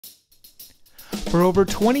For over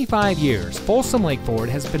 25 years, Folsom Blvd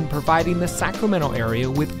has been providing the Sacramento area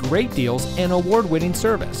with great deals and award-winning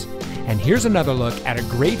service. And here's another look at a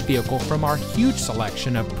great vehicle from our huge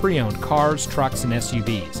selection of pre-owned cars, trucks, and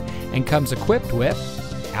SUVs, and comes equipped with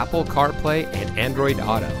Apple CarPlay and Android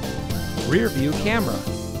Auto, rear view camera,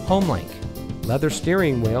 HomeLink, leather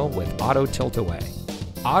steering wheel with auto tilt-away,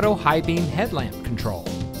 auto high beam headlamp control,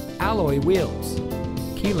 alloy wheels,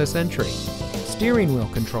 keyless entry, steering wheel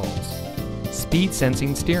controls, speed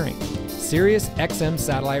sensing steering, Sirius XM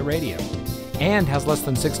satellite radio, and has less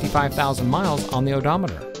than 65,000 miles on the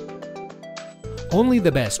odometer. Only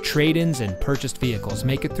the best trade-ins and purchased vehicles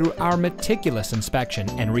make it through our meticulous inspection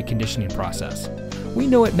and reconditioning process. We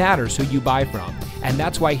know it matters who you buy from, and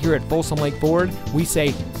that's why here at Folsom Blvd we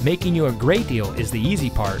say making you a great deal is the easy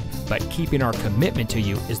part, but keeping our commitment to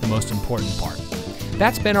you is the most important part.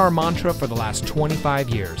 That's been our mantra for the last 25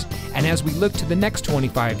 years, and as we look to the next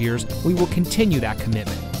 25 years, we will continue that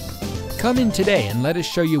commitment. Come in today and let us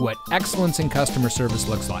show you what excellence in customer service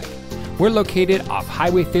looks like. We're located off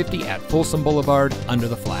Highway 50 at Folsom Boulevard under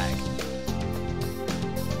the flag.